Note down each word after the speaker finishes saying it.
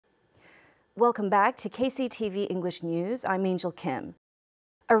Welcome back to KCTV English News. I'm Angel Kim.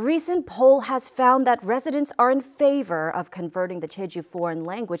 A recent poll has found that residents are in favor of converting the Jeju Foreign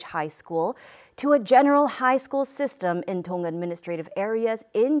Language High School to a general high school system in Dong administrative areas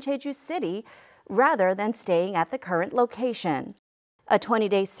in Jeju City rather than staying at the current location. A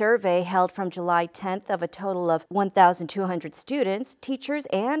 20-day survey held from July 10th of a total of 1,200 students, teachers,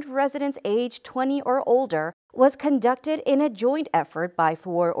 and residents aged 20 or older was conducted in a joint effort by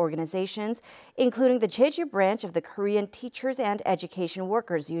 4 organizations, including the Jeju branch of the Korean Teachers and Education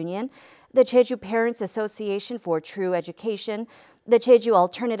Workers Union, the Jeju Parents Association for True Education, the Jeju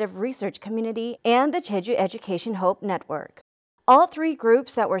Alternative Research Community, and the Jeju Education Hope Network. All 3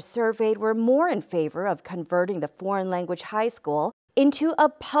 groups that were surveyed were more in favor of converting the foreign language high school into a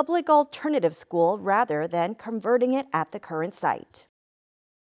public alternative school rather than converting it at the current site.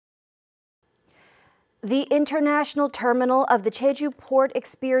 The international terminal of the Jeju port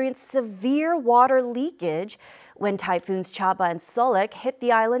experienced severe water leakage when typhoons Chaba and Solek hit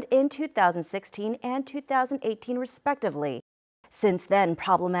the island in 2016 and 2018 respectively. Since then,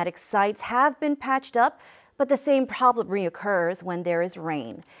 problematic sites have been patched up, but the same problem reoccurs when there is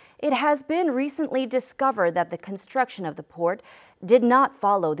rain. It has been recently discovered that the construction of the port did not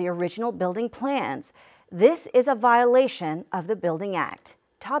follow the original building plans. This is a violation of the Building Act.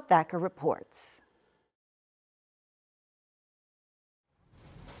 Todd Thacker reports.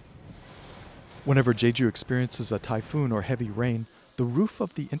 Whenever Jeju experiences a typhoon or heavy rain, the roof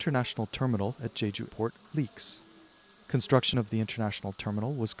of the international terminal at Jeju Port leaks. Construction of the international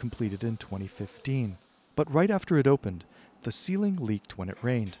terminal was completed in 2015, but right after it opened, the ceiling leaked when it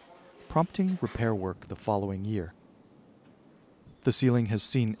rained, prompting repair work the following year. The ceiling has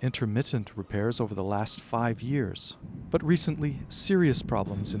seen intermittent repairs over the last 5 years, but recently serious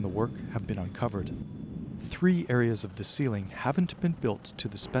problems in the work have been uncovered. 3 areas of the ceiling haven't been built to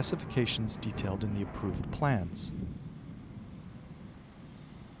the specifications detailed in the approved plans.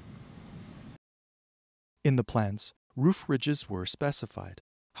 In the plans, roof ridges were specified.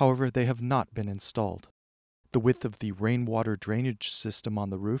 However, they have not been installed. The width of the rainwater drainage system on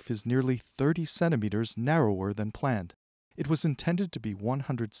the roof is nearly 30 centimeters narrower than planned. It was intended to be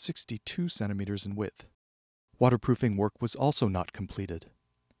 162 centimeters in width. Waterproofing work was also not completed.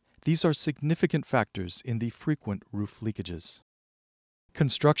 These are significant factors in the frequent roof leakages.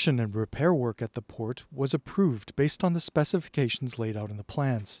 Construction and repair work at the port was approved based on the specifications laid out in the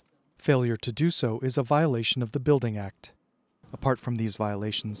plans. Failure to do so is a violation of the Building Act. Apart from these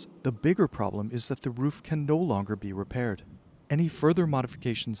violations, the bigger problem is that the roof can no longer be repaired. Any further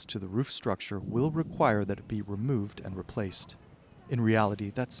modifications to the roof structure will require that it be removed and replaced. In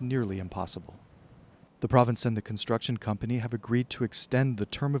reality, that's nearly impossible. The province and the construction company have agreed to extend the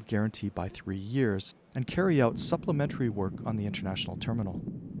term of guarantee by 3 years and carry out supplementary work on the international terminal.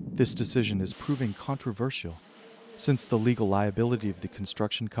 This decision is proving controversial. Since the legal liability of the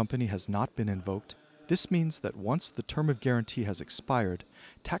construction company has not been invoked, this means that once the term of guarantee has expired,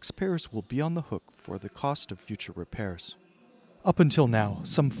 taxpayers will be on the hook for the cost of future repairs. Up until now,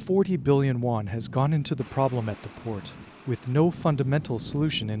 some 40 billion won has gone into the problem at the port, with no fundamental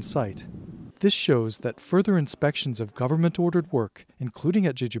solution in sight. This shows that further inspections of government-ordered work, including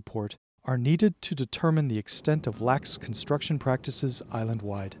at Jeju Port, are needed to determine the extent of lax construction practices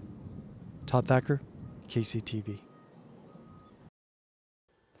island-wide. Todd Thacker, KCTV.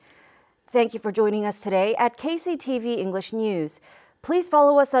 Thank you for joining us today at KCTV English News. Please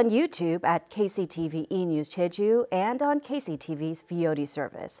follow us on YouTube at KCTV E! News Jeju and on KCTV's VOD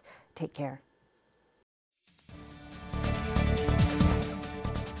service. Take care.